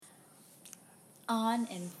On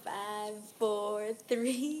in 5, 4,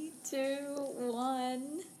 3, 2,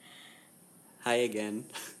 1. Hi again.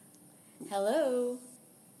 Hello,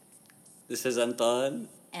 This is Anton.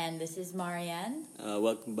 and this is Marianne.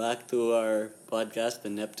 Welcome back to our podcast, the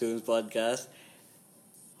Neptunes podcast.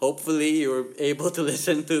 Hopefully, you were able to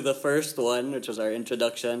listen to the first one, which was our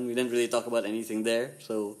introduction. We didn't really talk about anything there,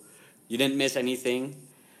 so you didn't miss anything.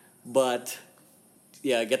 But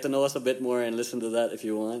yeah, get to know us a bit more and listen to that if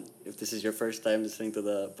you want. If this is your first time listening to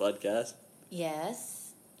the podcast.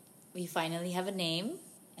 Yes, we finally have a name.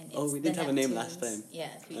 And it's Oh, we didn't the have a name Neptunes. last time.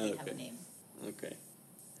 Yes, we did have a Okay. name. Okay.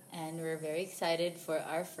 And we're very excited for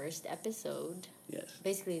our first episode. Yes.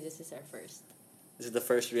 Basically, this is our first. This is the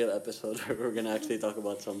first real episode where we're gonna actually talk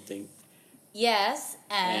about something. Yes,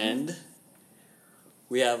 And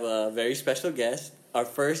we have a very special guest. Our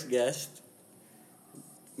first guest.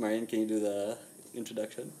 Marian, can you do the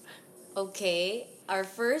introduction? okay, our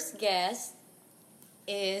first guest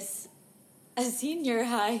is a senior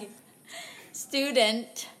high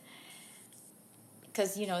student.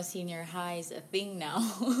 Because, senior high is a thing now.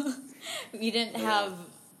 We didn't have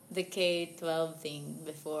the K-12 thing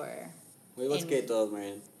before. Wait, what's K-12,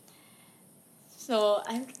 Marian? So,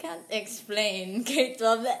 I can't explain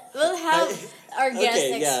K-12. We'll have our guest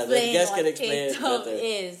Okay, yeah, the explain guest what can explain it K-12 better.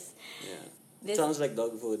 is. Yeah. This- Sounds like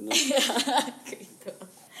dog food, no? K-12.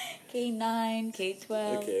 K9,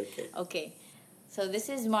 K-12. Okay. Okay. So, this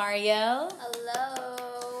is Mariel.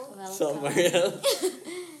 Hello. Welcome. So, Mariel.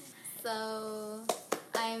 So,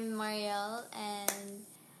 I'm Mariel, and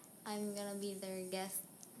I'm gonna be their guest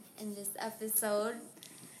in this episode.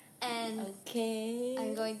 And Okay.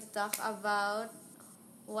 I'm going to talk about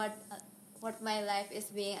what my life is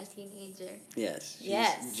being a teenager. Yes. She's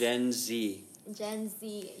Yes. Gen Z. Gen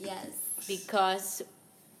Z, yes. Because,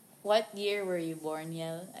 what year were you born,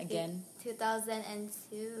 Yel, again?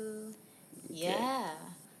 2002. Yeah.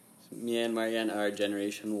 Me and Marian are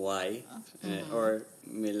Generation Y. Or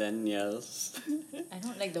Millennials. I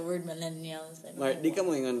don't like the word millennials. I don't Mar, know di ka why.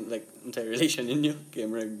 mo ingon, like, unsay relation ninyo? Kaya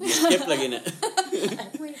marag, skip lagi na.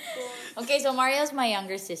 Oh my god. Okay, so Mariel's my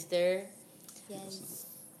younger sister. Yes.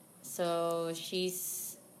 So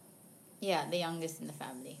she's, the youngest in the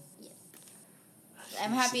family. Yes.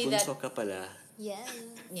 I'm happy that, Bunso ka pala. Yes.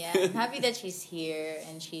 I'm happy that she's here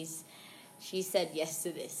and she said yes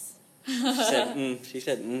to this. She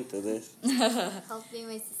said to this. Helping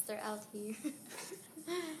my sister out here.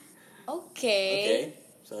 Okay. Okay,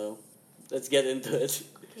 so let's get into it.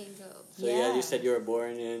 Okay, go. So Yeah. you said you were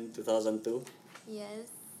born in 2002. Yes.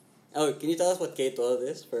 Oh, can you tell us what K-12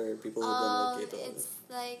 is for people who don't know what K-12 is? It's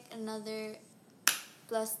like another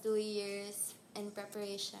plus 2 years in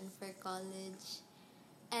preparation for college.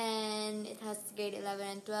 And it has grade 11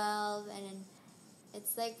 and 12. And then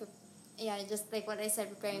it's like, just like what I said,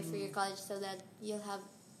 preparing for your college so that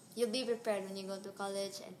you'll be prepared when you go to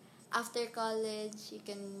college. And after college, you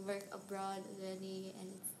can work abroad already. And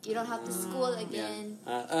you don't have to school again.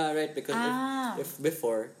 Right, because if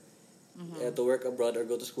before, you have to work abroad or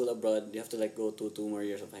go to school abroad, you have to like go to 2 more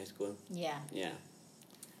years of high school. Yeah. Yeah.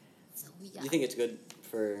 So, Do you think it's good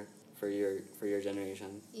for your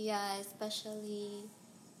generation? Yeah, especially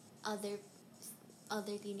other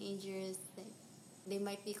teenagers, like they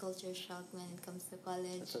might be culture shocked when it comes to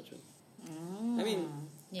college. That's so true. I mean,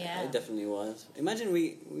 Yeah. I definitely was. Imagine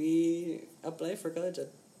we apply for college at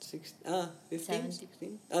 15,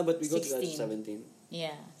 16? But we go to college 16. at 17.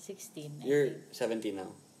 Yeah, 16. I You're think. 17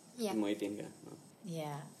 now. Yeah. Mo 18 ka. No?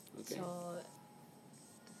 Yeah. Okay. So,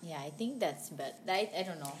 I think that's I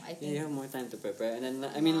don't know. I Yeah, think you have more time to prepare. And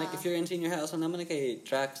then, I mean, like, if you're in senior high, also naman kay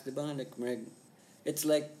tracks, di ba? Like, it's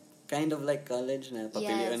like, kind of like college na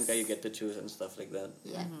papilian Yes. ka, you get to choose and stuff like that.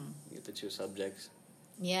 Yeah. You get to choose subjects.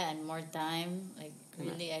 Yeah, and more time. Like,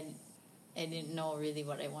 really, I didn't know really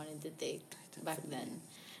what I wanted to take back then.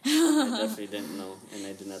 I definitely didn't know, and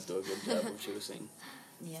I did not do a good job of choosing.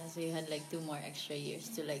 Yeah, so you had like 2 more extra years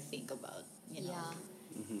to like think about, Yeah.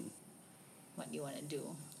 what you want to do.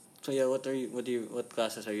 So yeah, what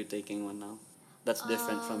classes are you taking one now? That's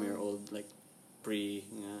different from your old like pre.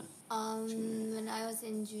 Yeah. When I was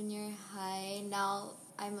in junior high, now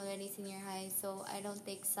I'm already senior high, so I don't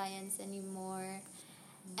take science anymore.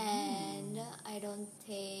 And I don't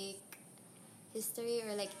take history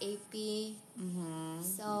or like AP.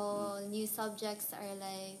 So new subjects are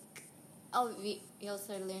like, we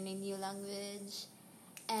also are learning new language.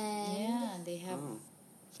 And Yeah, they have. Oh,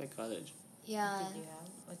 it's like college. yeah,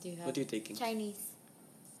 What do you have? What are you taking? Chinese.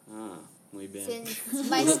 Muy bien. Since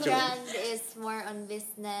my strand is more on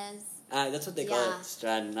business. That's what they call Yeah. it.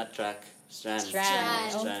 Strand, not track. Strand.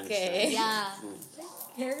 Strand. Okay. Yeah.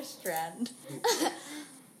 Hair strand.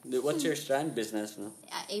 What's your strand business, no?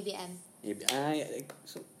 ABM. Maybe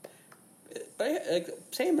so, but like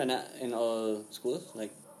same in all schools,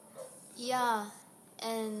 like Yeah,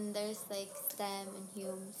 and there's like STEM and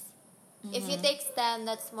HUMS. If you take STEM,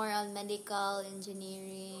 that's more on medical,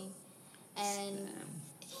 engineering, and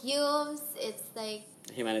HUMS, it's like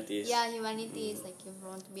humanities. humanities. Like you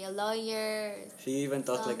want to be a lawyer. She even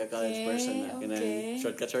talks like a college person. Okay.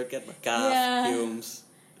 Shortcut. CAF, Yeah. Humes.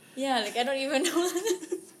 Yeah, like I don't even know.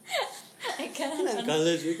 I can't.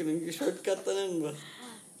 College, you can shortcut tanan ba?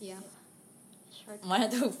 Yeah. Short.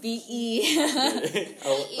 Mana to PE.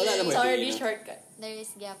 Wala naman It's already PE, no? shortcut. There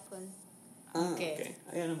is Gapon. Okay.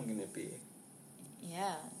 Ayan naman gina PE.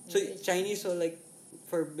 Yeah. So Chinese, so like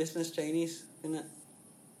for business Chinese, kana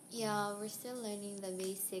Yeah, we're still learning the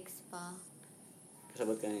basics pa.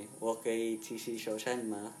 kasabot ka ni. Okay, CC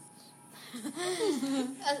Shoshan ma.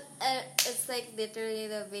 It's like literally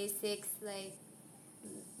the basics. Like,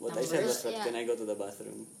 What I said was, Numbers, yeah. can I go to the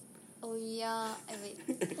bathroom? oh yeah, wait.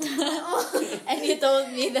 And you told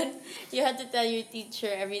me that you had to tell your teacher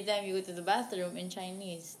every time you go to the bathroom in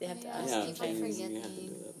Chinese. They have to Yeah. ask Yeah, you keep on Chinese. Chinese, you have to forgetting.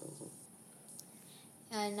 do that also.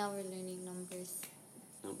 And now we're learning numbers.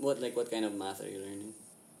 What kind of math are you learning?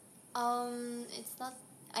 It's not.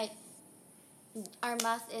 Our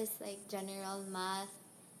math is like general math,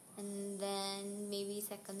 and then maybe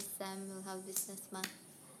second sem we'll have business math.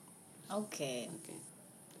 Okay. Okay.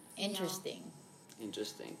 Interesting.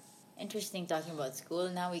 Interesting. Interesting talking about school.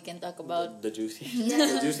 Now we can talk about the juicy, Yeah.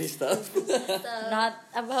 the juicy stuff. not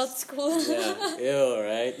about school. Yeah. Ew,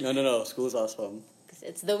 right? No. School's awesome. 'Cause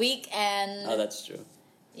it's the weekend. Oh, that's true.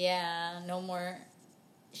 Yeah, no more.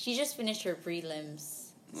 She just finished her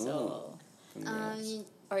prelims. So, Congrats.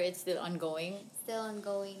 or it's still ongoing. Still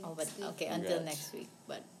ongoing. Oh, but next week. okay, until Congrats. next week.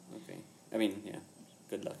 But Okay. I mean, yeah.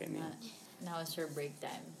 Good luck, I mean. now it's her break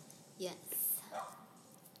time. Yes.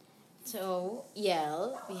 So,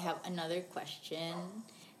 Yel, we have another question.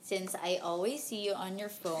 Since I always see you on your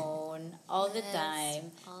phone all the Yes, time,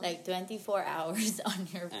 all- like 24 hours on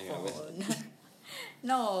your I know it. phone.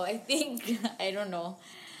 No, I think, I don't know.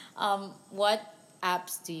 What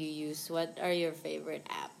apps do you use? What are your favorite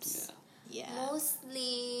apps? Yeah.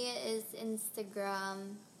 Mostly is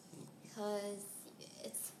Instagram because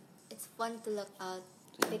it's fun to look at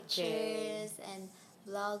pictures and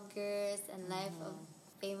bloggers and life of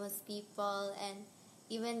famous people, and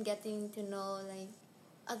even getting to know like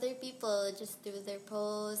other people just through their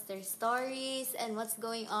posts, their stories, and what's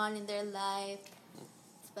going on in their life,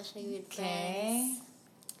 especially with Okay. friends.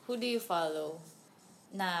 Who do you follow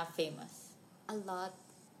na famous? A lot.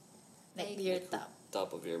 Like Like- your Like, top.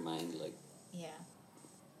 Top of your mind, like. Yeah.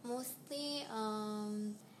 Mostly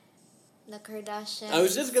the Kardashians. I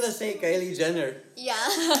was just gonna say Kylie Jenner. Yeah.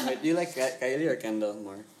 Wait, do you like Kylie or Kendall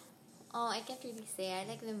more? Oh, I can't really say. I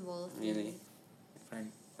like them both. Really?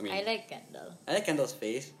 I mean, I like Kendall. I like Kendall's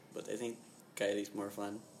face, but I think Kylie's more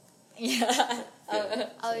fun. Yeah. Yeah.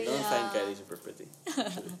 Oh, I don't yeah. find Kylie super pretty.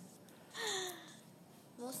 actually.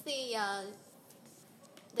 Mostly, yeah.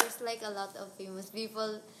 There's like a lot of famous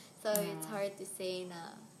people, so it's hard to say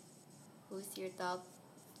na who's your top,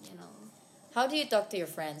 you know. How do you talk to your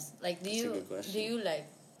friends? Like, That's a good question. do you like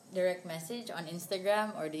direct message on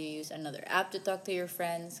Instagram, or do you use another app to talk to your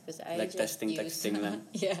friends? Because I Like just texting lang?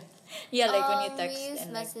 yeah, like when you text We use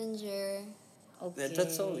and like, Messenger. okay.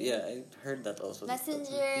 That's so, yeah, I heard that also.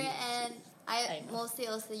 Messenger, and I I know. mostly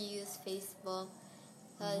also use Facebook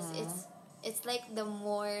because Uh-huh. it's like the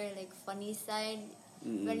more like funny side.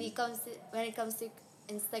 When it comes to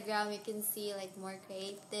Instagram, you can see like more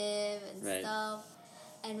creative and Right. stuff.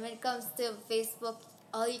 And when it comes to Facebook,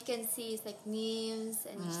 all you can see is like memes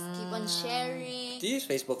and just keep on sharing. Do you use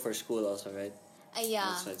Facebook for school also, right? Yeah,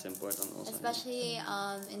 That's why it's important also. especially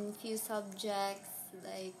in few subjects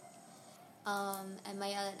like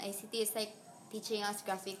MIL and ICT. It's like teaching us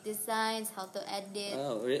graphic designs, how to edit.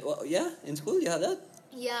 Oh, well, yeah? In school you had that?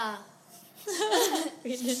 Yeah.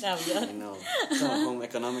 we didn't have I that. know. So, home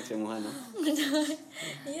economics yung mga, no?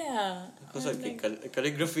 Yeah. Because like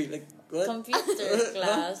calligraphy, like, what? Computer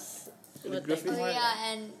class. But, like, Calligraphy? Oh more yeah,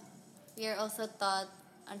 and we are also taught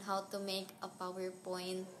on how to make a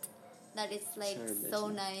PowerPoint that it's like Sure, so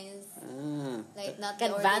that's nice. Like like not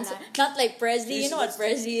the advanced, ordinary. not like Prezi. You know what That's-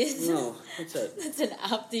 Prezi is? No, what's that? That's an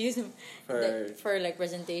app to use for like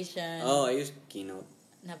presentation. Oh, I use Keynote.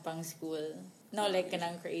 Na pang school. No, like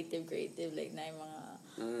kanang creative, like na yung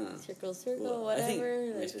mga circle, Well, I think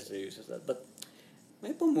whatever. my Like, sister uses that, but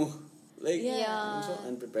may mo. Like, Yeah. I'm so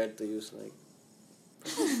unprepared to use like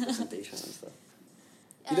presentation and stuff.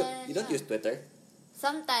 You don't Yeah. use Twitter?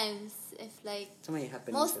 sometimes if like So may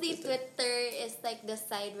happening mostly sa Twitter. Twitter is like the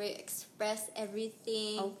side where you express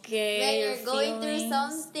everything. Okay, When your you're going through feelings.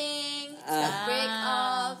 something, Ah.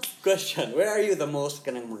 breakups. Question, where are you the most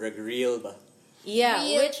kanang real ba? Yeah,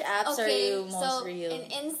 Real- which apps are you most so real? in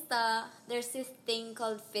Insta, there's this thing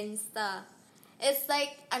called Finsta. It's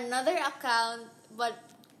like another account, but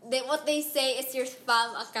what they say is your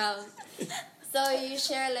spam account. So you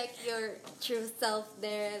share like your true self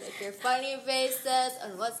there, like your funny faces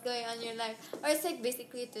on what's going on in your life. Or it's like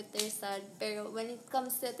basically Twitter sad. Pero when it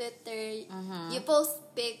comes to Twitter, you post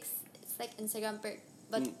pics. It's like Instagram,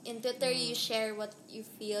 but in Twitter you share what you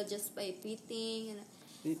feel just by tweeting. And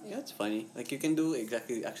Yeah, it's funny. Like you can do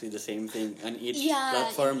exactly actually the same thing on each yeah,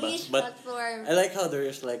 platform, in each but platform. I like how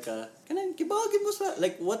there's like kanang kibagin mo sa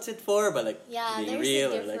like what's it for, but like Yeah, being there's a real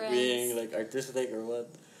or like difference. being like artistic or what.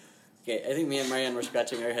 Okay, I think me and Marianne were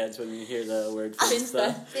scratching our heads when we hear the word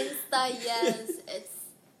Finsta. Finsta, yes, it's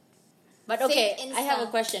But okay, Fake I have a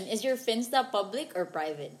Insta. question. Is your Finsta public or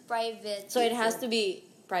private? private. So it has to be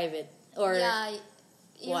private or yeah,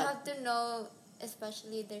 you what? have to know.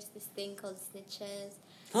 Especially, there's this thing called snitches.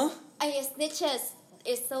 Huh? Yes, snitches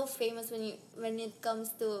is so famous when it comes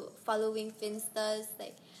to following Finstas.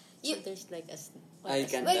 Like So you, there's like a I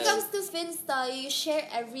can't when it tell. comes to Finsta, you share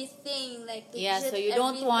everything. Like yeah, so legit you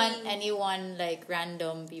don't want everything. anyone like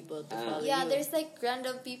random people to follow Yeah, you. there's like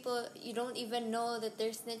random people you don't even know that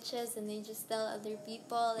they're snitches, and they just tell other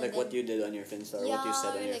people. And Like what you did on your Finsta or what you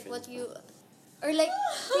said on or your like what Finsta. you, or like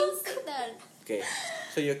things like that. Okay,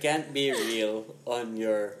 so you can't be real on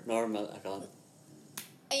your normal account.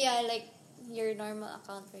 Yeah, like your normal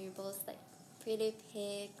account where you post like pretty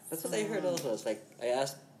pics. That's what I heard also. It's like I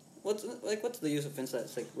asked, what's the use of Finsta?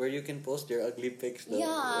 It's like where you can post your ugly pics. Though. Yeah.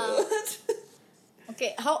 What?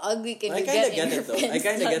 Okay, how ugly can I you kind get of get in your it though. I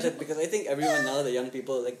kind of Finsta? get it because I think everyone now, the young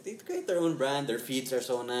people, like they create their own brand. Their feeds are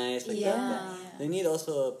so nice. Like Yeah. that. They need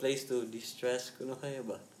also a place to de-stress. Kuno kaya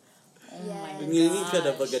ba? Oh my Yes. You need siya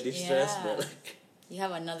na gosh, baga de-stress yeah. ba? Like, You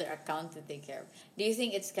have another account to take care of. Do you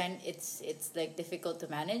think it's like difficult to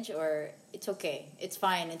manage or it's okay? It's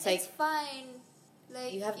fine. It's like It's fine.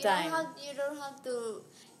 Like You have time. You don't have to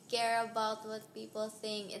care about what people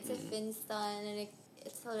think. It's a Finsta, and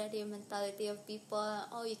it's already a mentality of people.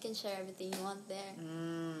 Oh, you can share everything you want there.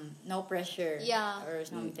 no pressure. Yeah. Or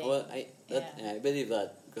something. well, I believe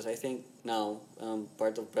that because I think now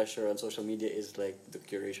part of pressure on social media is like the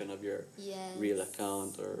curation of your Yes. real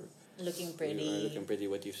account or Looking or pretty. looking pretty,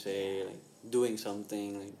 what you say, like doing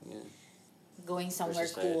something, like Going for somewhere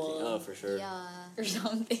society. cool. Oh, for sure. Yeah. Or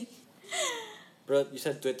something. Bro, you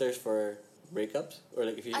said Twitter's for breakups, or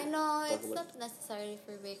like if you I know talk it's about- not necessarily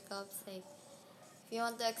for breakups. Like, if you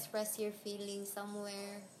want to express your feelings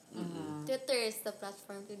somewhere, Twitter is the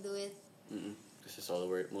platform to do it. This is all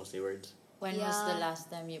mostly words. When was the Yeah. last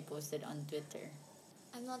time you posted on Twitter?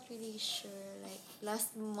 I'm not really sure. Like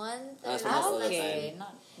last month Ah, or so last not all the month. Okay,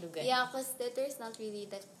 not lugay. Yeah, because Twitter is not really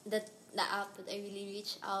the app that I really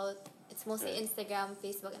reach out. It's mostly Right. Instagram,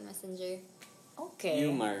 Facebook, and Messenger. Okay.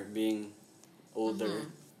 You, Mar, being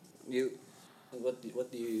older, you what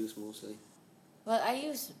do you use mostly? Well, I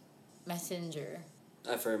use Messenger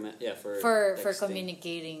For for texting.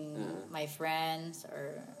 communicating my friends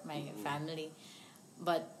or my family,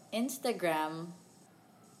 but Instagram,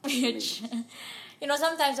 which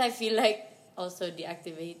sometimes I feel like also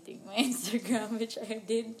deactivating my Instagram, which I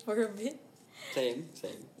did for a bit. Same.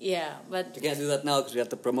 Yeah, but You can't do that now because we have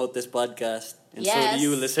to promote this podcast, and so Yes. do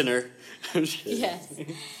you, listener. I'm just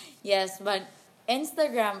kidding. yes, but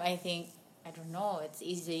Instagram, I think, I don't know. It's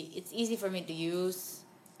easy. It's easy for me to use.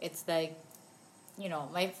 It's like,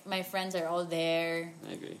 my friends are all there.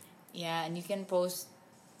 I agree. Yeah, and you can post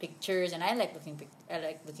pictures, and I like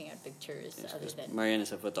looking at pictures. Yes, Other 'cause than Marianne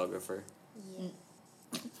is a photographer. Yeah.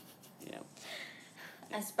 Yeah,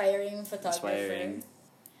 aspiring photographer. inspiring.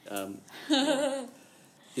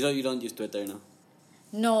 You don't use Twitter, no?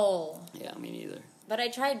 No, Yeah, me neither. but I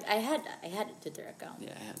tried. I had a Twitter account.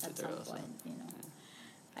 Yeah, I have at Twitter some also. point.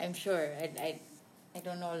 I'm sure. I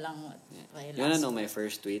don't know lang what. my You wanna last- know my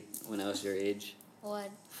first tweet when I was your age? What?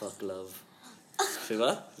 Fuck love.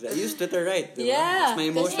 Diba? I use Twitter right. Diba? Yeah, It's my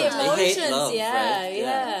 'cause emotions. I hate emotions, love. yeah, right?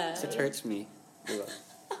 yeah. It hurts me. Diba?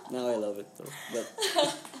 Now I love it though. But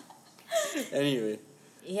anyway,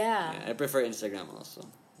 Yeah. yeah, I prefer Instagram also.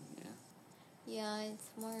 Yeah. Yeah, it's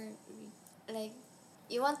more like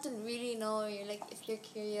you want to really know. You're like if you're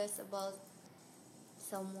curious about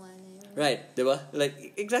someone. Right, diba?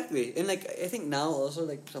 Like exactly. And like I think now also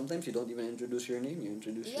like sometimes you don't even introduce your name. You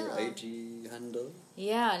introduce your Yeah. IG handle.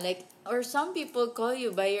 Yeah, like or some people call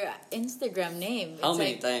you by your Instagram name. How It's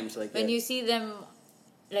many like, times like when that? you see them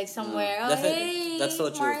like somewhere. Oh, definitely. hey, That's so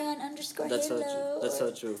true. Marian underscore That's so hello. true. That's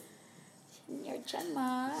so true. Senior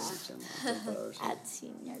Chema. At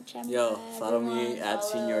Senior Chema. Yo, follow me Everyone at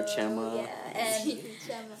Senior Chema. Yeah, and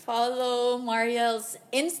Chema. follow Mariel's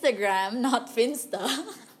Instagram, not Finsta.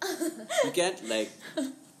 You can't like,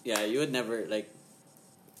 yeah, you would never like.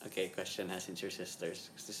 Okay, question has since you're sisters,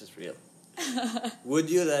 'cause this is real. Would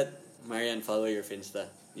you let Marian follow your Finsta?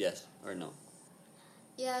 Yes or no?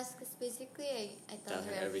 Yes, because basically I tell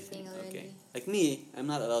her everything already. Okay. Like me, I'm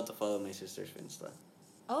not allowed to follow my sister's Finsta.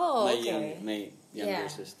 Oh, my okay. my younger Yeah.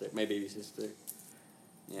 sister, my baby sister.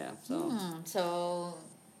 Yeah, so So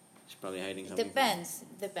she's probably hiding something. depends.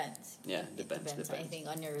 Yeah, It depends. I think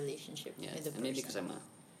on your relationship Yeah, with the and maybe person. because I'm a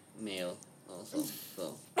male also.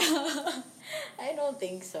 So I don't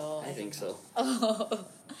think so. I think so. Oh.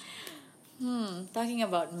 Talking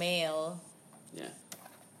about male, Yeah.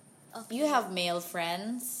 Okay. you have male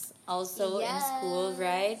friends also in Yes. school,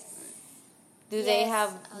 right? Do they Yes,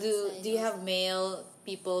 have outside do you have also. male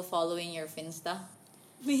people following your Finsta?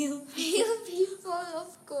 Male. Real people, of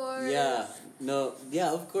course. Yeah. No. Yeah.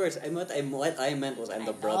 Of course. What I meant was I'm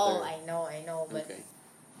the brother. I know, but Okay.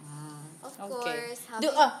 Of okay. course. Do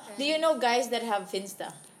having do you friends. know guys that have Finsta?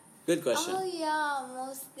 Good question. Oh yeah,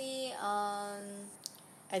 mostly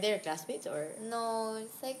Are they your classmates or? no,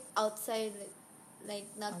 it's like outside, like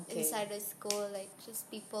not Okay. inside the school, like just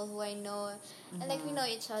people who I know, and like we know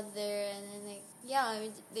each other, and then like yeah,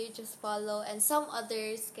 they just follow, and some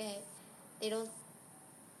others they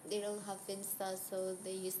don't have Insta, so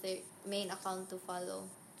they use their main account to follow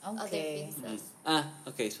other Okay. Instas.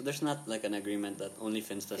 Okay. So there's not like an agreement that only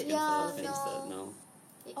Finstas can Yeah, follow no. Finsta. No.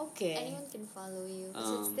 Okay. Anyone can follow you, because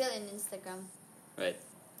it's Um, still in Instagram. Right.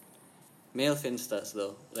 Male Finstas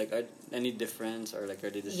though, like are any difference or like are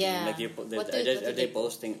they the same? Yeah. Like What do are they they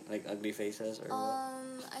posting like ugly faces or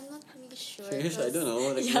what? I'm not really sure. Seriously, I don't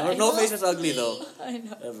know. Like Yeah, I no know. face is ugly though. I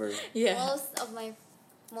know. Ever. Yeah.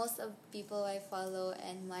 Most of people I follow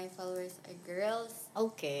and my followers are girls,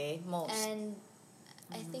 Okay. Most. and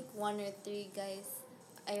I think 1 or 3 guys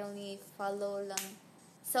I only follow lang.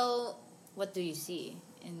 So What do you see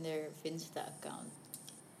in their Finsta account?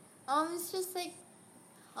 it's just like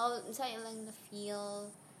how sa'yo lang na feel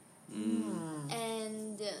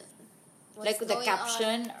and what's Like the going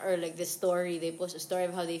caption on. or like the story, they post a story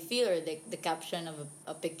of how they feel, or like the caption of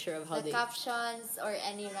a picture of how The they captions or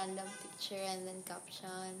any random picture and then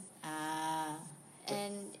caption.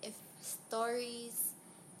 And if stories,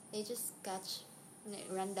 they just catch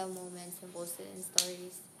random moments and post it in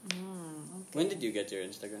stories. Okay. When did you get your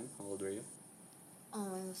Instagram? How old were you? Oh,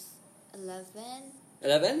 I was 11.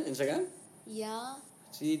 11? Instagram? Yeah.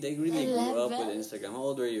 See, they really grew up with 11? Instagram. How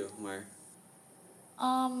old were you, Mar?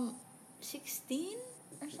 16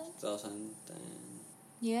 or something. 2010.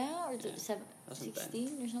 Yeah, or Yeah. 2010.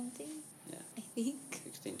 16 or something. Yeah. I think.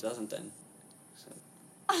 16, 2010. So.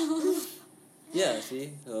 Yeah,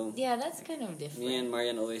 see? So Yeah, that's kind of different. me and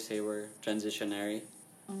Marian always say we're transitionary.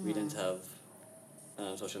 We didn't have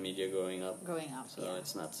social media growing up. So yeah.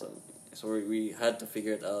 it's not so. So we had to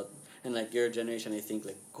figure it out. And like your generation, I think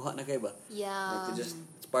like kuha na kayo ba? Yeah. Like it's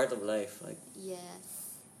part of life. Like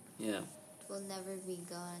Yes. yeah. It will never be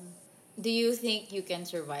gone. Do you think you can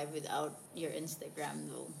survive without your Instagram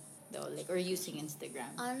though, like, or using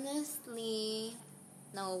Instagram? Honestly,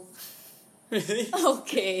 no. Really?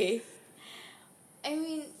 Okay. I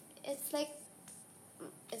mean, it's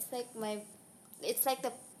like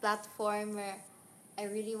the platform where I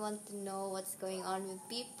really want to know what's going on with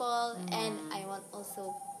people, and I want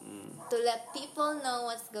also to let people know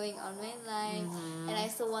what's going on in my life, and I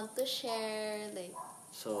also want to share like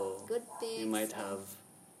So good things. you might have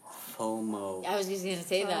FOMO. I was just gonna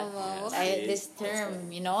say that. FOMO. This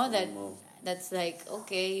term, you know, FOMO. that's like,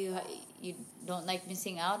 okay, you don't like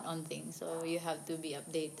missing out on things, so you have to be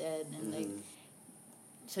updated and like,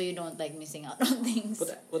 so you don't like missing out on things.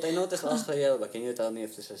 But what I noticed also, Yelba, can you tell me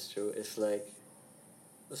if this is true? Is like,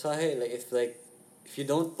 usahay, if you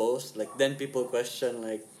don't post, like then people question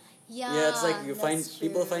like, Yeah, it's like that's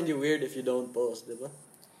people true. find you weird if you don't post, diba?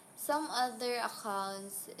 Some other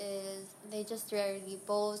accounts is they just rarely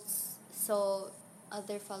post, so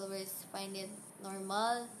other followers find it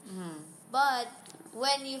normal. But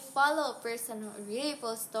when you follow a person who really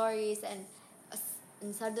posts stories and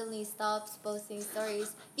suddenly stops posting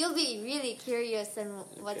stories, you'll be really curious on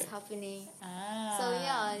what's Okay. happening. Ah. So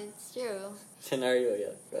yeah, it's true. Scenario,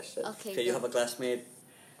 yeah, question. Okay, you go. have a classmate,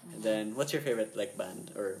 and then what's your favorite like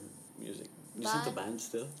band or music? You listen to Band? bands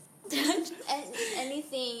still?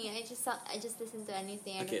 Anything. I just listen to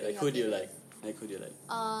anything. I Okay, don't like really who do you have like? Like who do you like?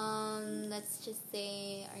 Let's just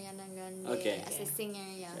say Ariana Grande Okay. as a singer.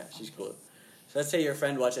 Yeah. Yeah, she's cool. So let's say your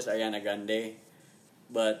friend watches Ariana Grande,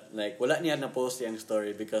 but like wala niya na post yung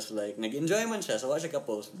story because like nag-enjoy man siya, so wala siya ka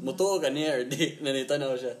post. Mutuo ka niya or di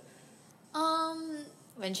nanitanaw siya.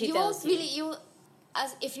 When she You tells won't really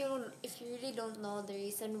as if you really don't know the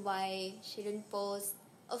reason why she didn't post.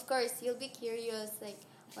 Of course, you'll be curious like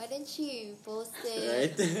why didn't she post it?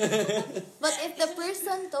 Right? But if the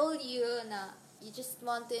person told you na you just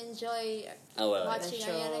want to enjoy watching The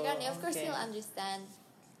show, Ariana Grande, of course okay. you'll understand.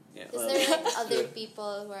 Yeah, Because well, there are like other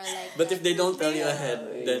people who are like but that. if they don't tell you ahead,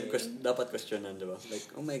 then dapat questionan, diba? Like,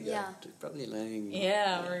 oh my God, Yeah. they're probably lying.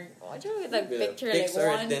 Yeah, or what you with a Yeah. picture, Pics like or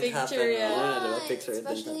one it didn't picture, happen. yeah. Oh, diba? Picture it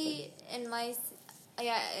didn't Especially in my, I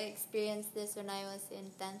experienced this when I was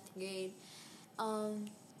in 10th grade.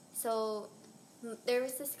 So there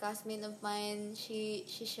was this classmate of mine. She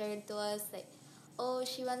shared to us like, oh,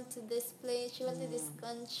 she went to this place, she went to this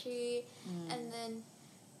country, and then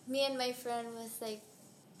me and my friend was like,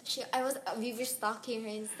 we were stalking her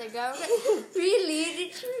Instagram. Like, really? Did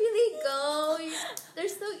she really go?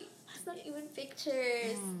 It's not even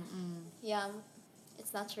pictures. Yeah, it's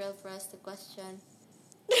natural for us to question.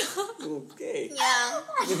 Okay. Yeah,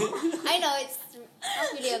 I know it's not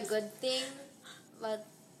really a good thing, but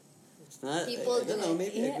It's not, People I don't do know, it.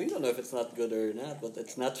 maybe we don't know if it's not good or not, but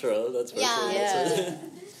it's natural, that's for Yeah. sure. Yeah.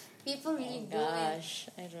 people really do it. Gosh,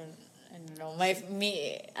 I don't know.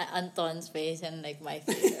 Anton's face and like my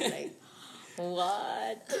face are like,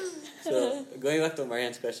 what? So, going back to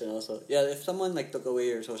Marianne's question also, yeah, if someone like took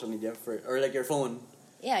away your social media or like your phone,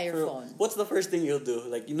 Yeah, your for- phone. what's the first thing you'll do?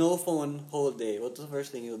 Like, no phone whole day, what's the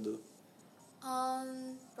first thing you'll do?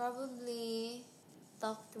 Probably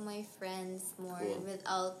talk to my friends more Cool.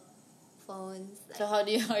 without phones. So how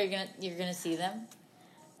do you're gonna see them?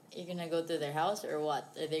 You're gonna go to their house or what?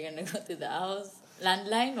 Are they gonna go to the house?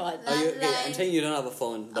 Landline? What? Oh, okay, I'm Landline. saying you don't have a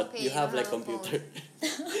phone, but Okay, you you have don't like have a computer.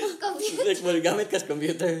 Computer. Like, magagamit ka sa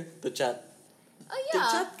computer to chat. Oh yeah.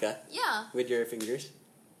 Tig-chat ka? Yeah. With your fingers?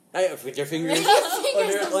 Ay, with your fingers?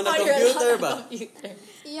 Fingers on a Or you're computer on a ba? computer.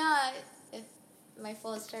 Yeah. If my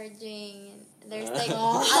phone's charging, there's Ah. like a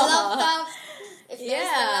laptop. If there's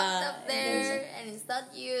a Yeah. laptop there and it's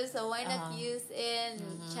not used, so why not use it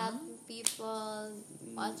and chat with people,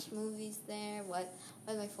 watch movies there? While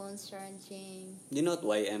my phone's charging. Do you know what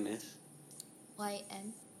YM is?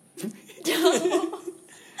 YM.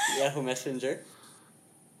 Yahoo Messenger?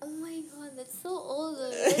 Oh my god, that's so old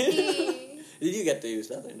already. Did you get to use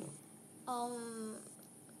that or no?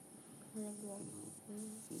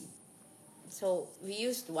 So we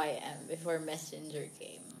used YM before Messenger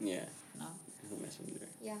came. Yeah. No? Yahoo Messenger.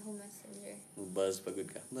 Yahoo Messenger. Buzz,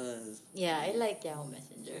 pagod ka. Buzz. Yeah, I like Yahoo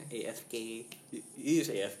Messenger. AFK. You use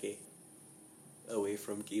AFK? Away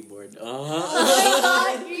from keyboard. Oh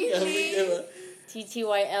my god, really? Diba?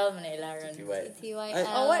 TTYL manailaron. TYL.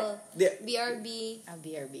 Oh, what? BRB.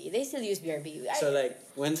 BRB. They still use BRB. So like,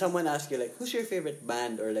 when someone asks you like, who's your favorite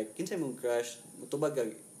band? Or like, kinsa mong crush? Mutubag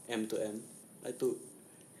kag M2M? Ay, to...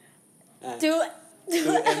 Two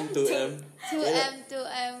 2M, 2M. 2M,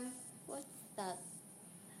 2M. What's that?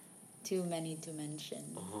 Too many to mention.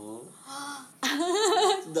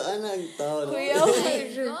 Daan ang tao. no? Kuya, Oh my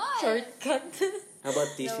God. shortcut. How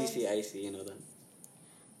about TCCIC? You know that?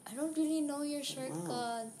 I don't really know your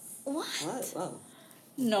shortcuts. What? Wow.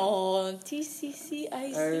 No, TCCIC.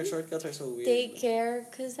 Our shortcuts are so weird. Take care,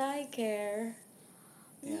 cause I care.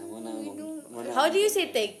 Yeah, How do you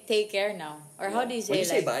say take care now? Or how do you say When you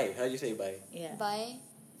say like, bye, how do you say bye? Yeah. Bye.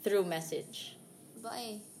 Through message.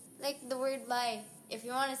 Bye. Like the word bye. If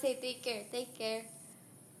you want to say take care, take care.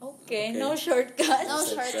 Okay, Okay. no shortcuts. No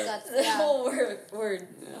Shortcut. shortcuts. The Yeah. whole word.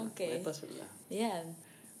 Yeah, Okay. may pasok lang. Yeah.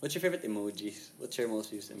 What's your favorite emojis? What's your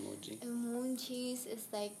most used emoji? Emojis is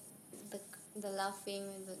like the laughing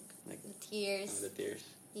with Like, the tears. The tears.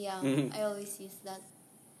 Yeah, I always use that.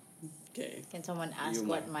 Okay. Can someone ask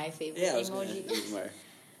Humor. what my favorite Yeah, I was gonna emoji? humor.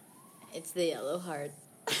 It's the yellow heart.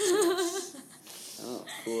 Oh,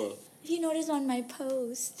 cool. If you notice on my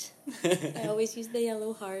post, I always use the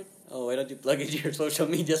yellow heart. Oh, why don't you plug into your social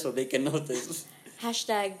media so they can notice?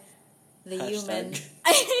 Hashtag the human.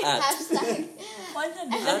 At. Hashtag. What's the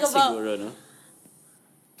At about siguro, no?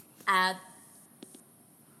 at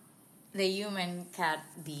the human cat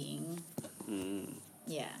being? Mm,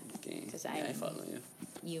 Yeah, okay. 'Cause Yeah, I I'm- follow you.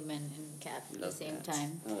 human and cat at the Love same cats.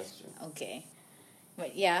 time. Oh, that's true. Okay.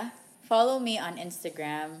 But yeah, follow me on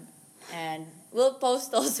Instagram and we'll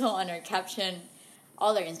post also on our caption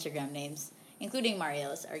all our Instagram names, including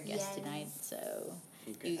Mariel's, our guest Yes. tonight. So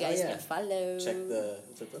Okay. you guys Oh, yeah. can follow. Check the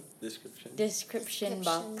what's it called? Description. description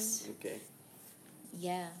box. Okay.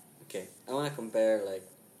 Yeah. Okay. I wanna compare like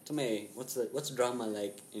to me, what's drama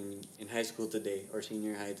like in high school today or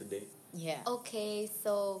senior high today? Yeah. Okay,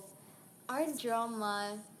 so our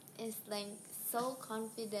drama is like so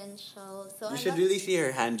confidential. So You I'm should not, really see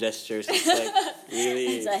her hand gestures. It's like really.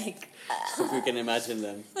 It's like If we can imagine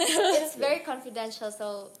them. it's very confidential.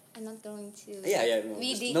 So I'm not going to Yeah. No, be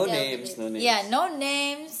just detailed no with names. it. No names. yeah, no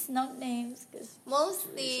names, no names. 'Cause-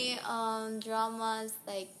 Mostly dramas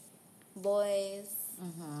like boys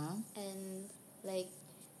and like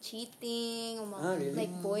cheating, really?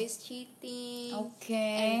 like boys cheating.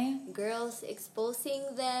 Okay. And girls exposing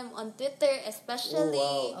them on Twitter, especially.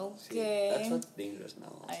 Oh, wow. Okay. See, that's what's dangerous now.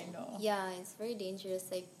 Also. I know. Yeah, it's very dangerous.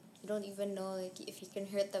 Like you don't even know like if you can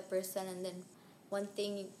hurt the person, and then one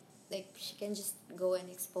thing like she can just go and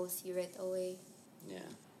expose you right away. Yeah.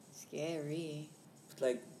 Scary. It's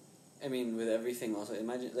like, I mean, with everything also,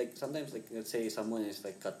 imagine, like, sometimes, like, let's say someone is,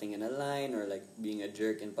 like, cutting in a line or, like, being a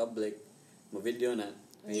jerk in public, video na,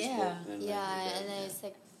 Facebook, Yeah. and, Yeah, like, and then yeah. it's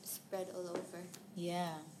like spread all over.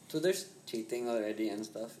 Yeah. So there's cheating already and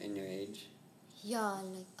stuff in your age? Yeah,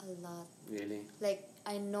 like a lot. Really? Like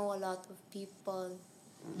I know a lot of people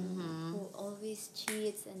Mm-hmm. who always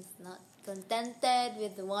cheats and is not contented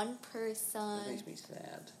with one That person. makes me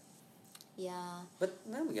sad. Yeah. But,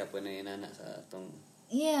 namagyapo na inana sa atong...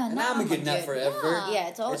 Yeah. And now namagid na forever.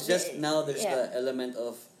 Yeah, it's all. It's just now there's yeah. the element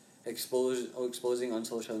of exposing on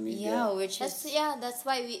social media. Yeah, which That's is that's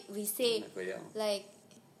why we say Nakuyaw. like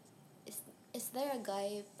is there a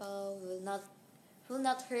guy who will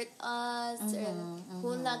not hurt us or who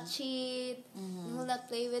will not cheat, who will not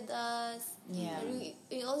play with us. Yeah. And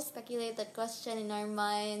we always speculate that question in our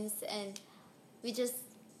minds, and we just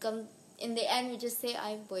come in the end we just say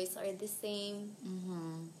boys are the same.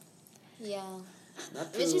 Yeah.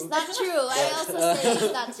 Not true. Which is not true. I also say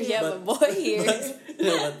it's not true. we have a boy here.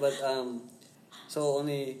 but so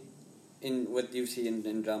only in what you see in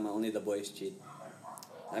drama, only the boys cheat.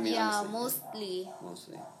 I mean, yeah, honestly, mostly.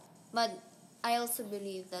 mostly, But I also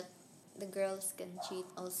believe that the girls can cheat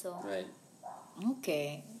also. right?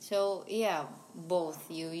 Okay, so yeah, both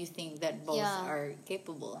you think that both Yeah. are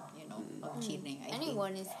capable, of cheating. I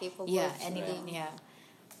Anyone is capable think. Yeah, of cheating. anyone. Yeah,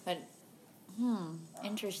 but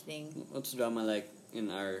interesting. What's drama like in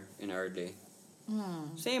our day?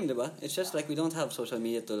 Hmm. Same, diba? It's just like we don't have social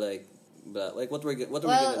media to like what are we Well,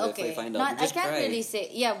 gonna do if okay. we find Not, out? We I just can't cry. really say.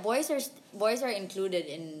 Yeah, boys are included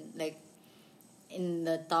in like in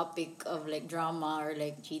the topic of like drama or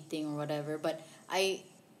like cheating or whatever. But I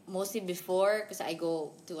mostly before, because I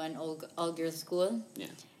go to an all girls school.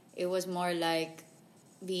 Yeah. It was more like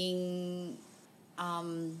being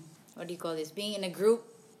what do you call this? Being in a group,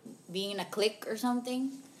 being in a clique or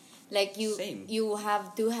something. Like Same. you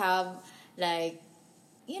have to have like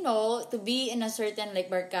to be in a certain like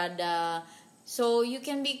barkada, so you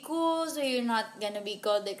can be cool, so you're not gonna be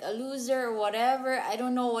called like a loser or whatever. I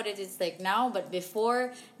don't know what it is like now, but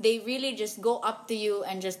before they really just go up to you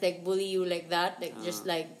and just like bully you like that, like just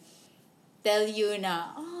like tell you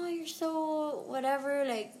na, oh, you're so whatever,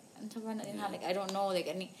 like like I don't know, like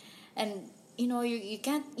any, and you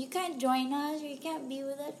can't join us, you can't be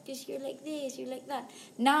with us because you're like this, you're like that.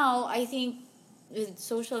 Now I think with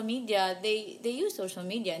social media, they use social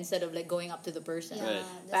media instead of like going up to the person. Yeah, Right.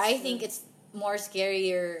 that's But I true. think it's more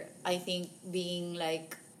scarier. I think being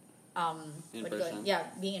like In what do you call it? person? Yeah,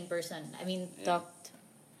 being in person. I mean, Yeah. talked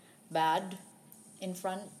bad in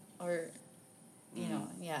front or yeah.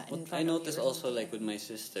 In What front I of you noticed or also something. like with my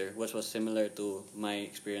sister, which was similar to my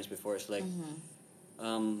experience before, is like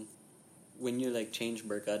when you like change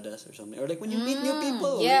barkadas or something, or like when you meet new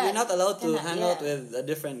people, yeah. you're not allowed to Cannot, hang yeah. out with a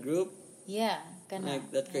different group. Yeah, kinda.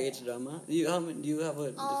 Like that creates drama. Do you have a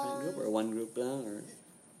different group or one group lang or?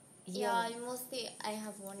 Yeah, mostly I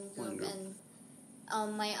have one One group, group.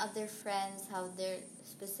 and my other friends have their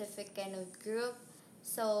specific kind of group.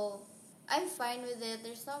 So I'm fine with it.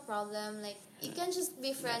 There's no problem. Like you can just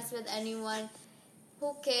be friends with anyone.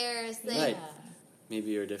 Who cares? Like, Right. Maybe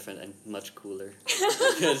you're different and much cooler.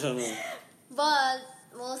 I don't know. but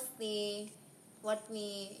mostly, what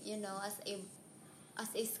we as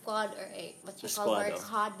a squad or what you A call squad,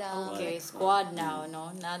 barkada. Okay, Like, squad now,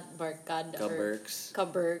 no, not barkada. or Kaberks.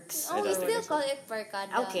 Kaberks. Oh, I we don't know still what call it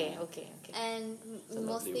barkada. Okay. And It's a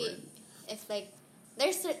lovely mostly, word. if like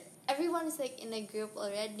everyone is like in a group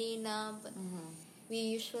already now, but we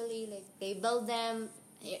usually like label them.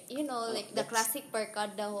 Like the that's- classic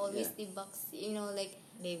barkada who always Yeah. debugs. Like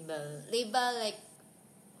Label. label, like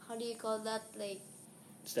how do you call that? Like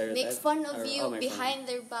Stereotype? make fun of Or- you make fun. behind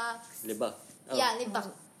their backs. Libak. Oh. Yeah, libak.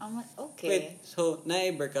 Okay. Wait, so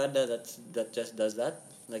naay barkada that just does that?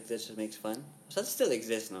 Like that just makes fun? So that still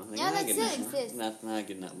exists, no? Like, Yeah, that nagid still na, no? exists.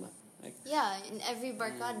 Nagid na ba? Like, Yeah, in every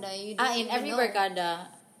barkada, you don't In even every know. barkada.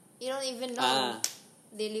 You don't even know. ah,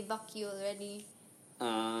 they libak you already.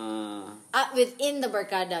 Within the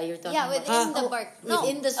barkada, you're talking Yeah, about. within the bark. No,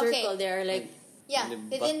 Within the circle, okay. they are like. Yeah,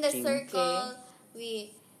 within the Libaking. circle,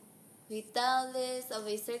 we tell this of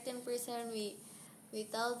a certain person. We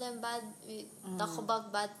tell them bad. We talk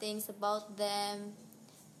about bad things about them.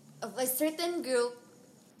 Of a certain group,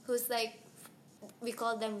 who's like, we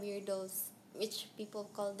call them weirdos. Which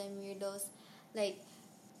people call them weirdos, like,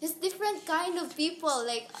 it's different kind of people.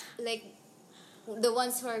 Like the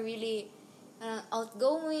ones who are really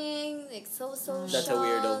outgoing, like so social. That's a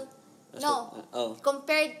weirdo. No, Oh.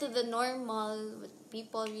 compared to the normal, what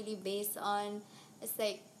people really based on, it's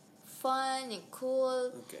like fun and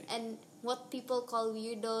cool. Okay. And what people call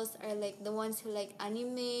weirdos are like the ones who like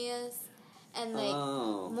animes and like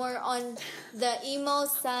more on the emo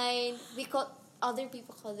side. Other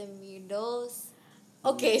people call them weirdos.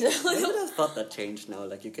 Okay, I would have thought that changed now.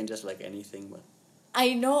 Like you can just like anything, but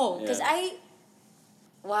I know, because Yeah.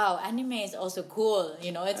 Wow, anime is also cool.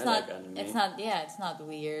 You know, it's I not. like anime. It's not. Yeah, it's not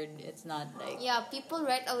weird. It's not like. Yeah, people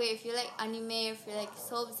right away, if you like anime, if you're like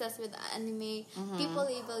so obsessed with anime, people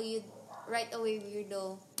label you right away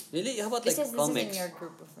weirdo. really, how about This like is comics in your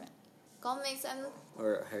group of friends. Comics,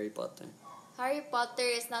 or Harry Potter? Harry Potter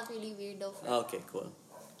is not really weirdo for Okay, cool.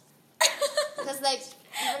 because like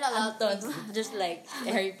even a lot of Anton people. just like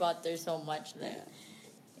Harry Potter so much. Like,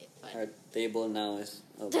 Our table now is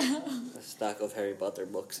a stack of Harry Potter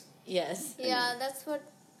books. yes. Yeah, that's what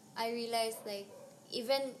I realized. Like,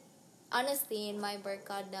 even honestly, in my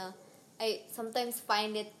barkada, I sometimes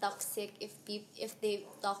find it toxic if they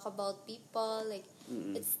talk about people. Like,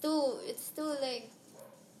 it's too like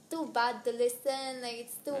too bad to listen. Like,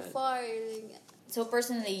 it's too Right. far. Like, So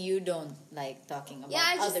personally, you don't like talking about yeah,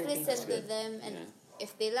 I just other listen people. to them, and Yeah.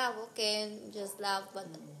 if they laugh, okay, just laugh.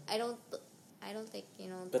 But I don't think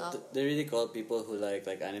But talk. they really call people who like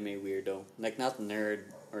anime weirdo. Like not nerd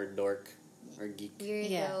or dork or geek.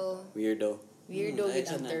 Weirdo. Yeah. Weirdo. Weirdo Ay, gid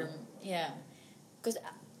ang sana, term. Yeah. Because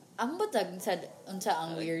ang batag sa unsa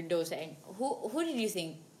ang weirdo sa who did you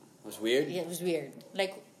think? It was weird. Yeah, it was weird.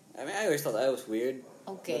 Like I mean, I always thought I was weird.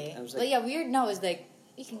 okay, But I was but like, yeah, weird now is like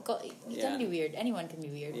you can Yeah. be weird. Anyone can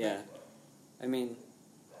be weird. yeah. I mean,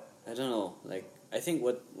 I don't know. Like, I think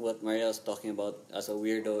what Mariel's talking about as a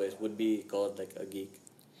weirdo would be called like a geek.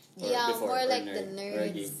 Or Yeah, before, more or like the nerd, or a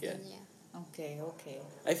nerds. geek, yeah. And yeah. Okay.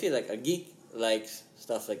 I feel like a geek likes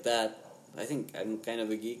stuff like that. I think I'm kind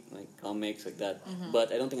of a geek, like comics, like that.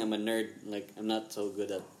 But I don't think I'm a nerd. Like, I'm not so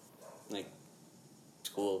good at, like,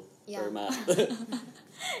 school Yeah. or math.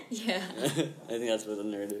 Yeah. I think that's what a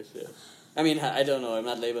nerd is, yeah. I mean, I don't know. I'm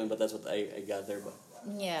not labeling, but that's what I gather. But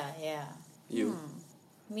Yeah. you,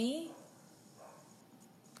 Me?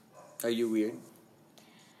 are you weird?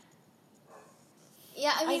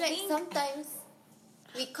 Yeah, I mean, I like think- sometimes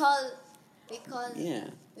we call Yeah.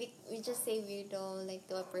 we just say weirdo like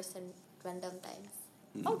to a person random times.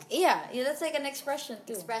 Okay. Yeah. That's like an expression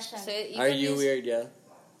too. Expression. So Are can you use- weird? Yeah.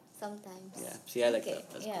 Sometimes. Yeah. See, I like Okay. that.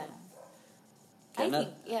 That's Yeah. cool.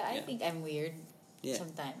 I Yeah. think I'm weird. Yeah.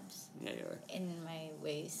 Sometimes Yeah, you are. in my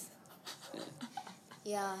ways.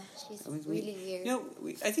 Yeah, she's I mean, really weird. You know,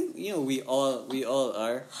 I think we all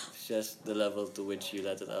are. It's just the level to which you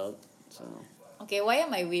let it out. So Okay, why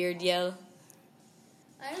am I weird, Yel?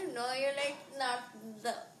 I don't know. You're like not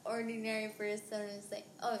the ordinary person. It's like,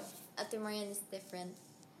 oh, Ate Marian is different.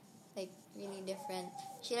 Like really different.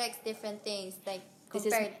 She likes different things. Like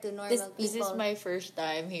compared to normal people. This is my first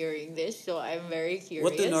time hearing this, so I'm very curious.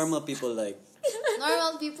 what do normal people like?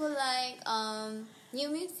 Normal people like new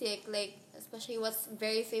music, like especially what's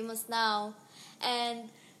very famous now, and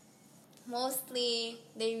mostly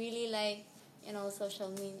they really like social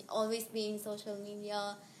media, always being social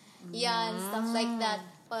media, and stuff like that.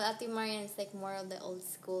 While Ate Marian is like more of the old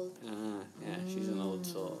school. Yeah, she's an old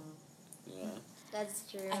soul. Yeah. That's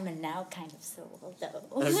true. I'm a now kind of soul, though.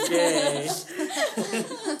 Okay.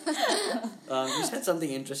 You said something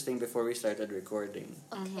interesting before we started recording.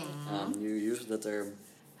 Okay. You used the term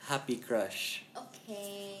happy crush.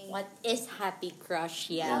 Okay. What is happy crush,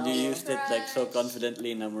 And Yel? you Happy used it like so crush.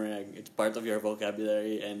 confidently na Marian, it's part of your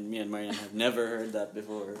vocabulary, and me and Marian have never heard that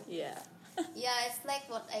before. Yeah. Yeah, it's like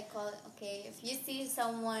what I call, okay, if you see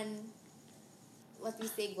someone, what we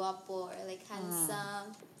say, guapo, or like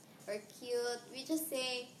handsome, or cute, we just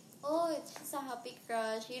say, oh, it's just a happy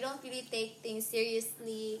crush. You don't really take things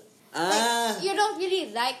seriously. Like, you don't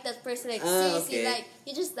really like that person, like, seriously, okay. like,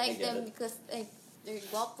 you just I like get them it. because, like, they're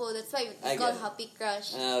guapo. That's why I we call get it. happy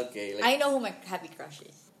crush. Okay. I know who my happy crush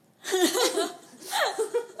is.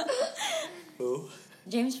 Who?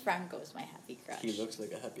 James Franco is my happy crush. He looks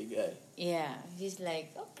like a happy guy. Yeah, he's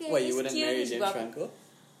like, okay. Why, he's you wouldn't cute, marry he's James guapo. Franco?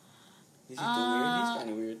 Is he too weird? He's kind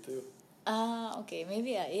of weird too. Okay,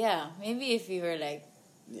 maybe, yeah. Maybe if you were like,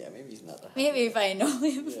 Yeah, maybe he's not a happy maybe if I know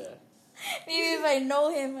him. Yeah. Maybe if I know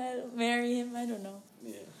him, I'll marry him. I don't know.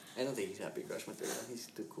 Yeah. I don't think he's happy crush material. He's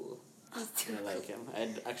too cool. He's too I like him.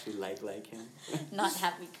 I'd actually like him. Not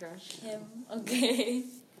happy crush him. Okay.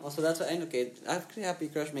 Also, that's why actually happy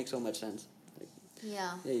crush makes so much sense. Like,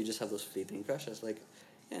 Yeah. yeah, you just have those fleeting crushes. Like,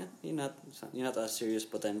 yeah, you're not a serious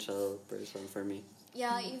potential person for me.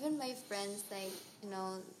 Yeah, even my friends, like,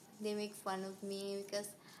 they make fun of me because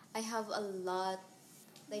I have a lot,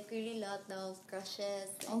 like, really lot of crushes.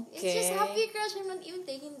 Like, it's just Okay. happy crush. I'm not even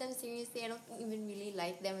taking them seriously. I don't even really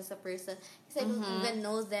like them as a person because I don't even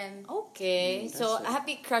know them. Okay. That's So it.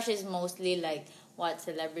 happy crush is mostly like what But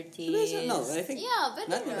celebrities? no, I think Yeah, but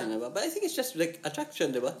not even about. But I think it's just like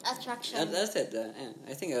attraction, diba? Attraction. That's it. Yeah.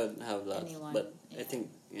 I think I would have lots, Anyone, but I yeah. think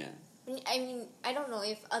yeah. I mean, I don't know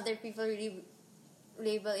if other people really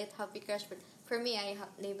label it happy crush, but for me, I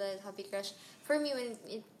label it happy crush. For me, when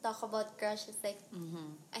you talk about crush, it's like,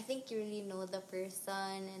 I think you really know the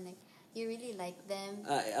person and like you really like them.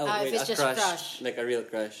 If it's a just crush. like a real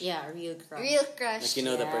crush. Yeah, real crush. Real crush. Like you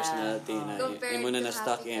know the Yeah. personality na Compared imo na to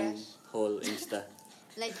na-stuck happy in crush. whole Insta.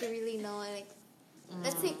 Like you really know, like,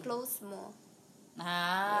 let's say close mo.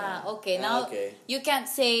 Ah, Yeah. okay. Now okay. you can't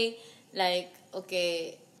say like,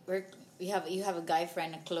 okay, you have a guy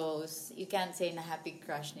friend na close. You can't say na happy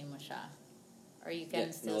crush ni mo siya. Or you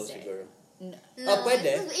can still no, say. siguro. No. Oh,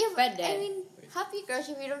 pwede. Pwede. Pwede. I mean, happy crush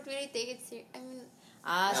if we don't really take it serious. I mean,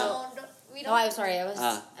 So we no, don't. I'm sorry. I was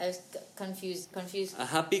Ah. confused. A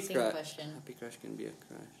happy Same crush. question. Happy crush can be a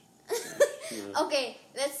crush. Yeah. Okay,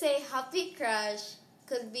 let's say happy crush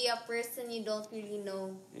could be a person you don't really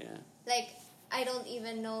know. Yeah. Like, I don't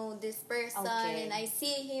even know this person Okay. and I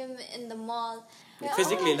see him in the mall. Like Yeah,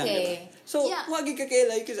 physically lang, okay. diba? So, Yeah. wag ka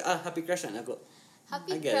kaila because happy crush na ako.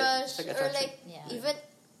 happy I get it. crush It's like or attraction. like Yeah. even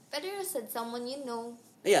better said someone you know.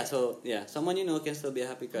 Yeah, so someone you know can still be a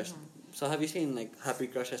happy crush. Mm-hmm. So have you seen like happy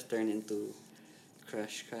crushes turn into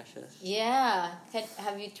crushes? Yeah.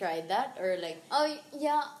 Have you tried that or like? Oh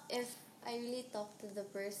yeah, if I really talk to the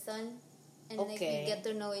person and like Okay. we get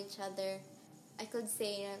to know each other, I could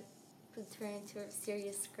say could turn into a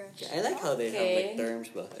serious crush. Yeah, I like how they have like Okay. terms,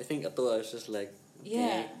 but I think ato is just like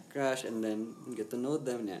Yeah. crush and then you get to know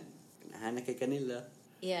them na nahanap kay kanila.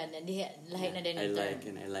 Yeah, lahat na din I yung term. like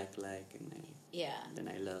and I like and Yeah. then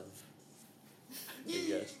I love. I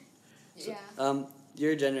guess. So, Yeah.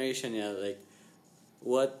 your generation, like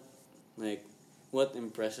what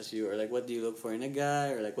impresses you, or like what do you look for in a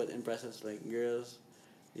guy, or like what impresses like girls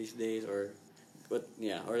these days, or what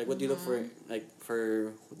what do you look for like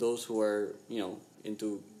for those who are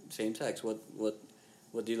into same sex? What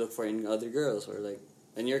do you look for in other girls, or like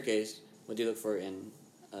in your case, what do you look for in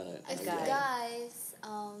a As guy. guys,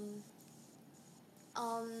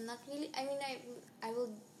 not really. I mean, I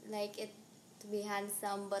would like it to be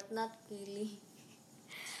handsome, but not really.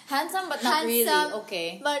 Handsome but not really.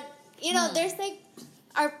 Okay. But there's like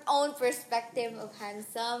our own perspective of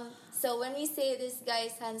handsome. So when we say this guy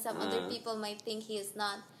is handsome, other people might think he is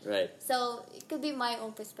not. Right. So it could be my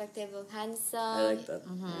own perspective of handsome. I like that.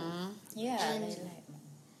 Yeah. And- they like.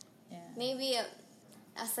 Yeah. Maybe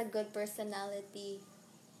as a good personality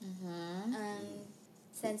and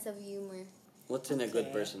sense of humor. What's in a good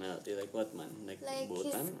Okay. personality? Like what man? Like Like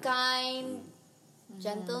he's buotan? kind,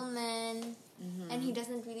 gentleman, and he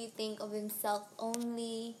doesn't really think of himself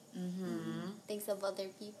only. Thinks of other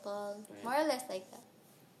people. Right. More or less like that.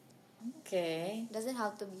 Okay. Doesn't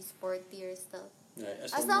have to be sporty or stuff. Right,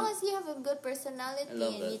 As long as you have a good personality I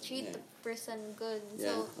love and you that, treat yeah. the person good. yeah,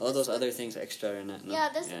 So all those that's other what- things extra or not. No? Yeah,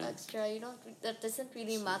 that's extra. That doesn't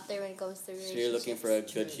really matter when it comes to So relationships. you're looking for a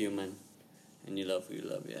good human, and you love who you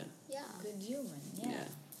love. Yeah. Yeah. Good human. Yeah.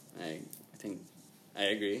 I think I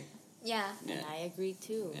agree. Yeah. Yeah, And I agree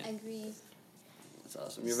too. Yeah. Agree. that's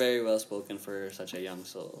awesome. You're very well spoken for such a young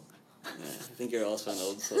soul. Yeah, I think you're also an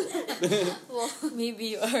old soul. Well,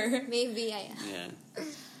 Maybe you are. maybe I am. Yeah.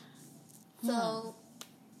 So,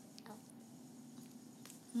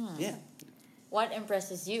 Yeah. What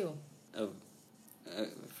impresses you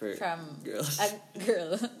For from girls. a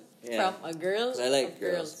girl? Yeah. From a girl? I like or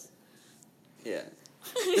girls. Yeah.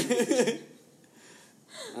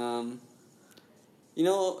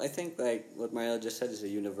 I think like what Mariel just said is a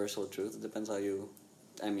universal truth. It depends how you,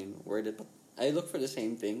 word it. But I look for the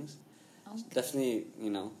same things. Okay. Definitely,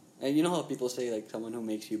 and you know how people say like someone who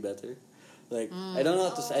makes you better. Like I don't know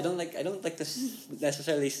how to say. I don't like to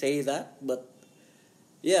necessarily say that, but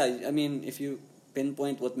yeah, if you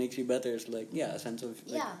pinpoint what makes you better, it's like a sense of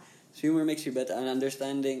like, yeah. humor makes you better, and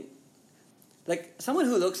understanding. like someone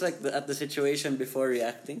who looks like at the situation before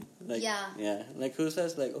reacting. Like Yeah. like who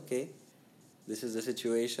says like, okay, this is the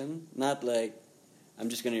situation, not like I'm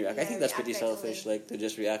just gonna react. I Yeah, think that's pretty react right selfish, away. like to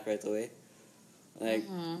just react right away. Like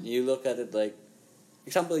you look at it like,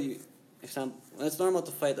 example, it's normal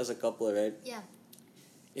to fight as a couple, right? Yeah.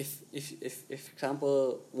 If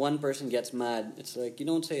example one person gets mad, it's like you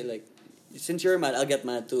don't say like, since you're mad, I'll get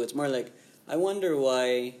mad too. It's more like, I wonder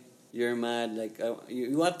why you're mad. Like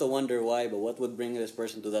you have to wonder why, but what would bring this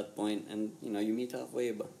person to that point? And you meet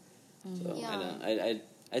halfway. But so Yeah.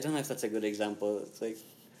 I don't know if that's a good example. It's like,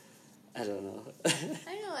 I don't know.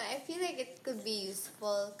 I don't know. I feel like it could be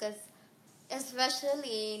useful because,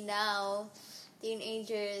 especially now,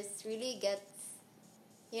 teenagers really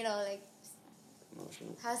like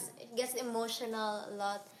Emotional. gets emotional a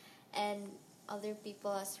lot, and other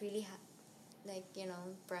people has really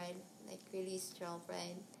pride, like really strong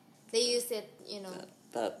pride. They use it,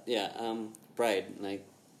 Pride, like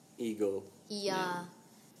ego. Yeah,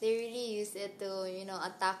 they really use it to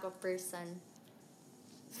attack a person.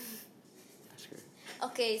 That's great.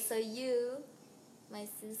 Okay, so you, my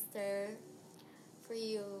sister, for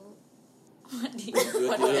you, What do you,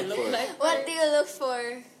 What what do do you I look look for? like? what do you look for?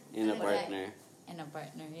 In a Okay. partner. In a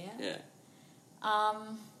partner, yeah. Yeah.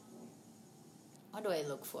 What do I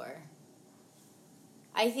look for?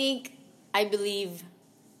 I believe.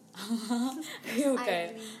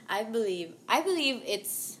 Okay. I believe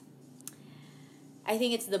it's. I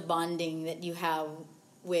think it's the bonding that you have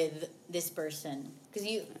with this person, because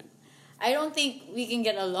I don't think we can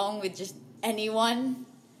get along with just anyone.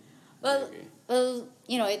 Well, Okay. well,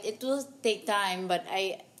 it will take time, but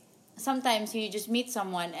sometimes you just meet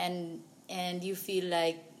someone and you feel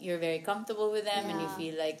like you're very comfortable with them, and you Yeah.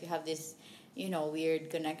 feel like you have this, weird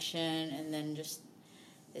connection, and then just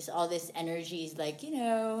there's all this energies, like,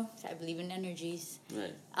 I believe in energies.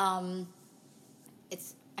 Right.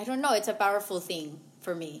 I don't know, it's a powerful thing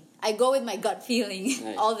for me. I go with my gut feeling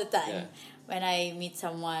Nice. all the time. Yeah. When I meet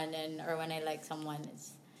someone or when I like someone.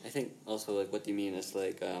 I think also like what you mean is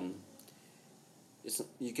like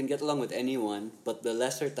you can get along with anyone, but the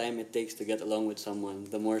lesser time it takes to get along with someone,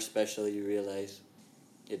 the more special you realize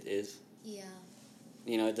it is. Yeah.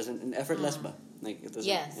 It doesn't effortless, but like it doesn't.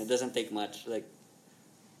 Yes. It doesn't take much. Like,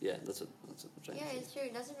 yeah, that's what I'm trying Yeah, to say. it's true.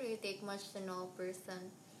 It doesn't really take much to know a person.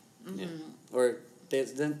 Yeah. Or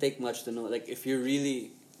it doesn't take much to know. Like if you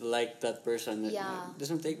really like that person, it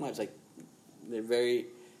doesn't take much. Like they're very,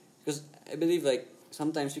 because I believe like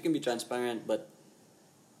sometimes you can be transparent, but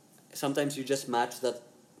sometimes you just match that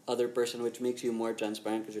other person, which makes you more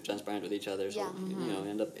transparent because you're transparent with each other. So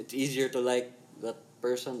Yeah. it's easier to like that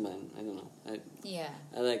person. Man, I don't know. Yeah.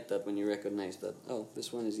 I like that when you recognize that. Oh,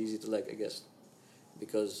 this one is easy to like, I guess,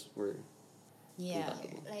 because we're Yeah.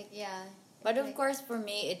 compatible. Like, yeah. But of Like, course, for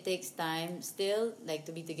me, it takes time still, like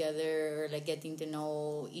to be together or like getting to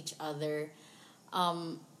know each other.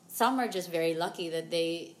 Some are just very lucky that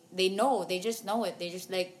they just know it. They just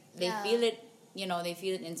they Yeah. feel it, they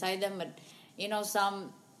feel it inside them. But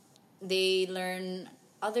some they learn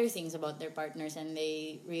other things about their partners and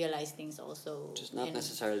they realize things also. Which is not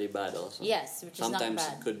necessarily bad also. Yes, which Sometimes is not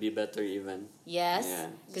bad. it could be better even. Yes, Yeah.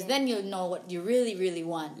 because Yeah. then you'll know what you really, really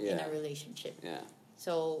want in Yeah. a relationship. Yeah.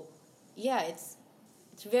 So, yeah, it's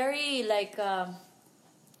very like I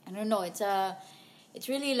don't know. It's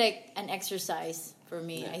really like an exercise for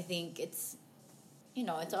me. Yeah. I think it's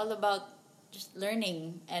it's all about just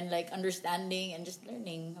learning and like understanding and just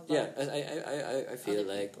learning about. Yeah, I feel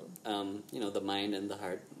Other like people. the mind and the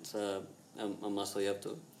heart. It's a muscle you have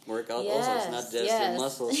to work out. Yes, Also, it's not just yes, your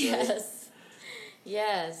muscles, right? Yes,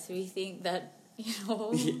 yes. We think that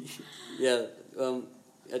Yeah.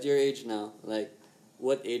 At your age now, like,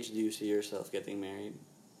 what age do you see yourself getting married?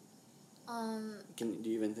 Do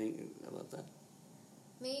you even think about that?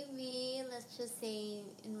 maybe let's just say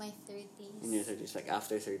in my 30s. In your 30s, like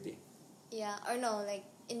after 30. Yeah, or no, like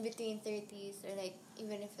in between 30s, or like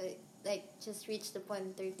even if I like just reach the point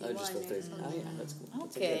in 31 Oh, just the or 30. something. Oh, yeah, that's good.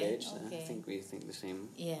 That's a Okay, good age. I okay. think we think the same.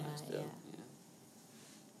 Yeah, Still, yeah.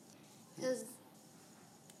 Because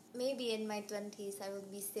maybe in my 20s, I would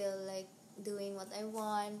be still like doing what I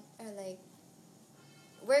want, or like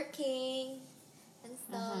working and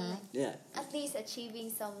stuff. Like, Yeah. at least achieving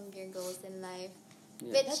some of your goals in life,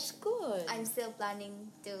 Yeah. which That's good. I'm still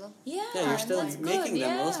planning to. Yeah, Yeah, you're still that's making good,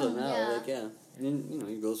 them yeah. also now. Yeah. Like, yeah. And,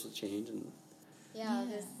 your goals will change. And Yeah, Yeah.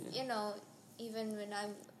 because even when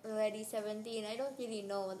I'm already 17, I don't really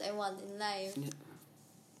know what I want in life. Yeah.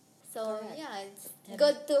 So Correct. yeah, it's And-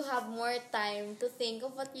 good to have more time to think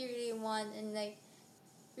of what you really want and like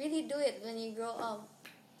really do it when you grow up.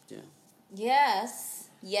 yeah. Yes,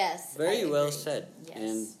 yes. Very I well agree. said. Yes.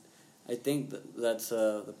 And I think that's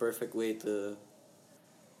the perfect way to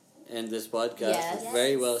end this podcast. Yes.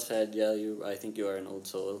 Very well said. Yeah, I think you are an old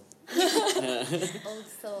soul.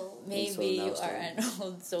 Also, Maybe now you are soul. an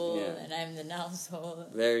old soul Yeah. and I'm the now soul.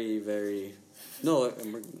 Very, very. No,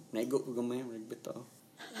 naigo ko gamay bitaw.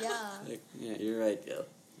 yeah. Like, yeah, you're right. Yeah,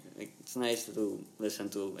 like, it's nice to listen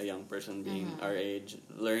to a young person being our age,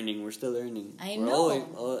 learning. We're still learning. I We're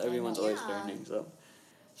know. Everyone's I know. always Yeah. learning. So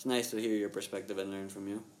it's nice to hear your perspective and learn from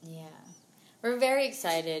you. Yeah. We're very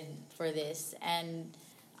excited for this. And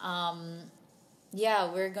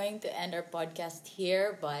yeah, we're going to end our podcast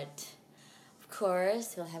here, but of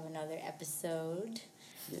course, we'll have another episode.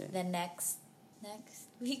 Yeah, The next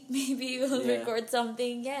week, maybe we'll Yeah. record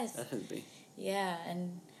something. Yes. definitely. Yeah,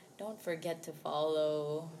 and don't forget to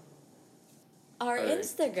follow our Our-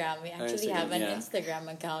 Instagram. We actually Instagram, have an yeah. Instagram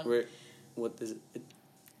account. What is it?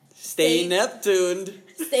 Stay Neptuned.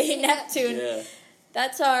 Stay Neptune. Yeah,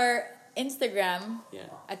 That's our Instagram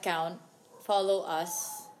yeah, account. Follow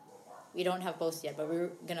us. We don't have posts yet, but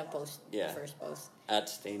we're gonna post Yeah. the first post at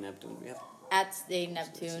Stay Neptune. We have. at Stay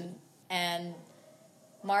Neptune. And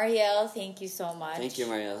Mariel, thank you so much. Thank you,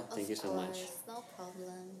 Mariel. Of Thank you so much. course, no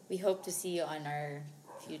problem. We hope to see you on our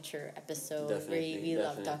future episode. Definitely, We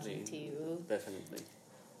love definitely. talking to you. Definitely.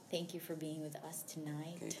 Thank you for being with us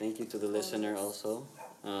tonight. Okay, thank you to the listener also.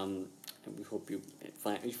 And we hope you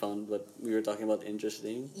found what we were talking about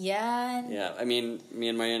interesting. Yeah. and- Yeah, I mean, me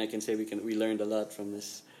and Marianne, I can say we learned a lot from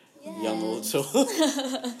this young old Yes. soul.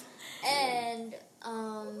 And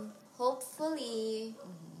hopefully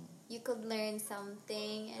you could learn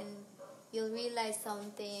something and you'll realize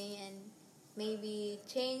something and maybe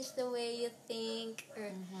change the way you think, or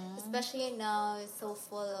especially now it's so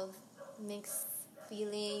full of mixed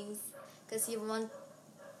feelings because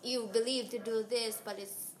you believe to do this but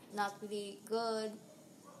it's not really good.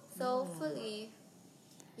 So hopefully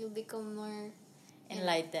you'll become more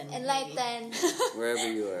Enlightened. maybe. enlightened. Wherever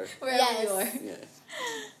you are. Wherever Yes. you are. Yeah.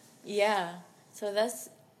 Yeah. So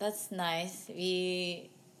that's nice. We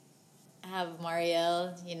have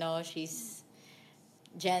Mariel, she's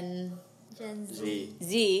Gen Gen Z. Z.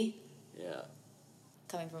 Z, Yeah.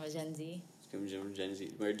 coming from a Gen Z. It's coming from Gen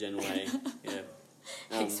Z. We're Gen Y. Yeah.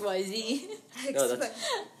 XYZ. No, that's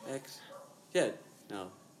X. Yeah. No.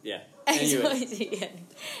 Yeah. Anyway. XYZ.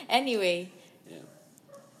 Anyway, Yeah.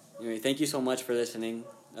 Anyway, thank you so much for listening.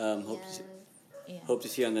 Yes. yeah. Hope to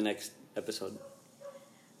see you on the next episode.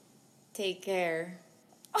 Take care.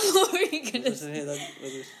 What were you gonna What's say? that?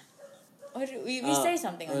 We say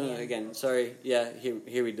something on no, the end. again. Sorry. Yeah.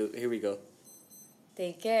 Here we go.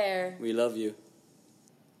 Take care. We love you.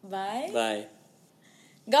 Bye. Bye.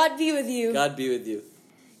 God be with you. God be with you.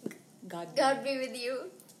 God. God be with you.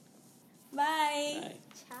 Bye. Bye.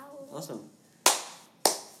 Ciao. Awesome.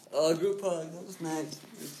 Oh, group hug. That was nice.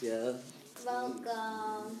 Yeah.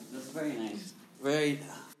 Welcome. That's very nice. Very.